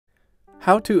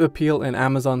How to appeal an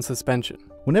Amazon suspension.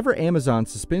 Whenever Amazon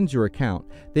suspends your account,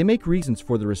 they make reasons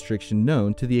for the restriction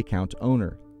known to the account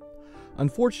owner.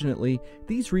 Unfortunately,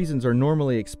 these reasons are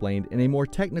normally explained in a more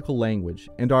technical language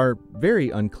and are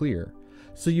very unclear,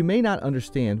 so you may not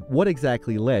understand what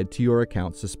exactly led to your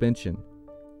account suspension.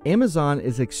 Amazon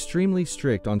is extremely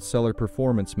strict on seller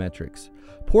performance metrics.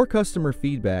 Poor customer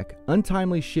feedback,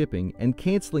 untimely shipping, and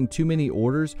canceling too many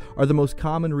orders are the most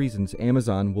common reasons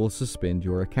Amazon will suspend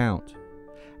your account.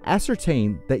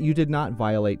 Ascertain that you did not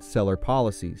violate seller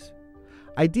policies.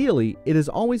 Ideally, it is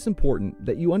always important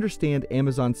that you understand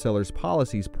Amazon sellers'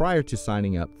 policies prior to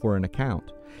signing up for an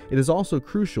account. It is also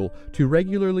crucial to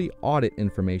regularly audit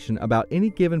information about any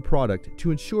given product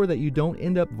to ensure that you don't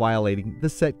end up violating the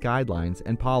set guidelines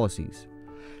and policies.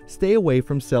 Stay away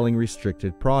from selling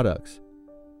restricted products.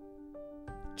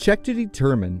 Check to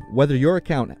determine whether your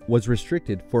account was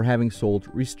restricted for having sold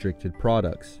restricted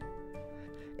products.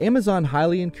 Amazon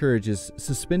highly encourages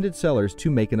suspended sellers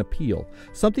to make an appeal,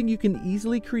 something you can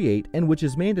easily create and which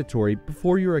is mandatory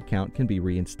before your account can be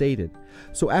reinstated.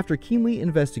 So after keenly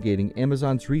investigating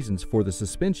Amazon's reasons for the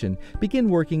suspension, begin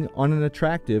working on an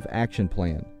attractive action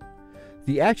plan.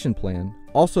 The action plan,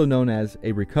 also known as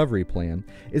a recovery plan,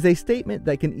 is a statement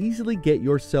that can easily get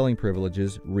your selling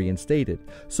privileges reinstated,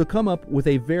 so come up with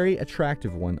a very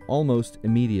attractive one almost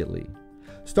immediately.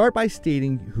 Start by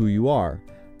stating who you are,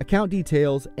 account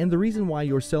details, and the reason why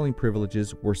your selling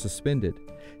privileges were suspended.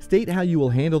 State how you will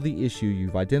handle the issue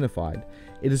you've identified.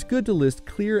 It is good to list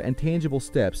clear and tangible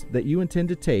steps that you intend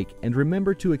to take, and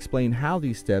remember to explain how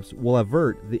these steps will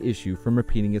avert the issue from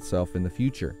repeating itself in the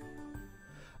future.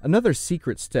 Another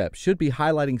secret step should be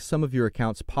highlighting some of your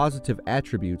account's positive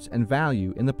attributes and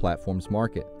value in the platform's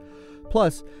market.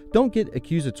 Plus, don't get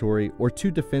accusatory or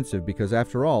too defensive because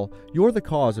after all, you're the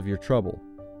cause of your trouble.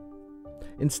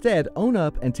 Instead, own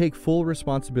up and take full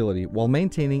responsibility while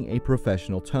maintaining a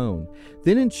professional tone.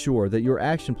 Then ensure that your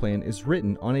action plan is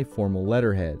written on a formal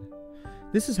letterhead.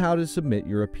 This is how to submit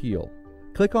your appeal.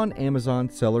 Click on Amazon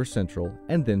Seller Central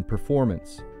and then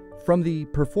Performance. From the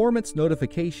Performance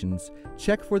Notifications,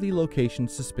 check for the Location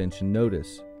Suspension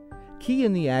Notice. Key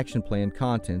in the action plan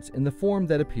contents in the form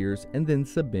that appears and then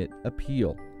submit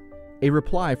appeal. A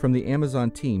reply from the Amazon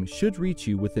team should reach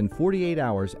you within 48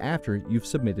 hours after you've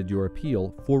submitted your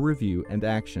appeal for review and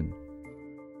action.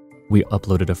 We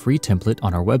uploaded a free template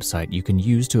on our website you can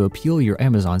use to appeal your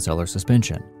Amazon seller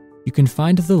suspension. You can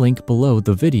find the link below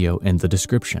the video in the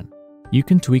description. You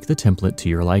can tweak the template to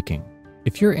your liking.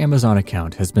 If your Amazon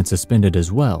account has been suspended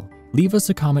as well, leave us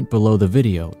a comment below the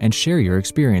video and share your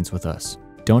experience with us.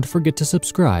 Don't forget to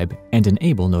subscribe and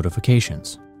enable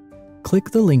notifications.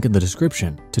 Click the link in the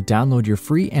description to download your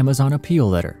free Amazon appeal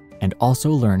letter and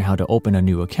also learn how to open a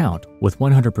new account with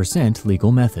 100%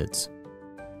 legal methods.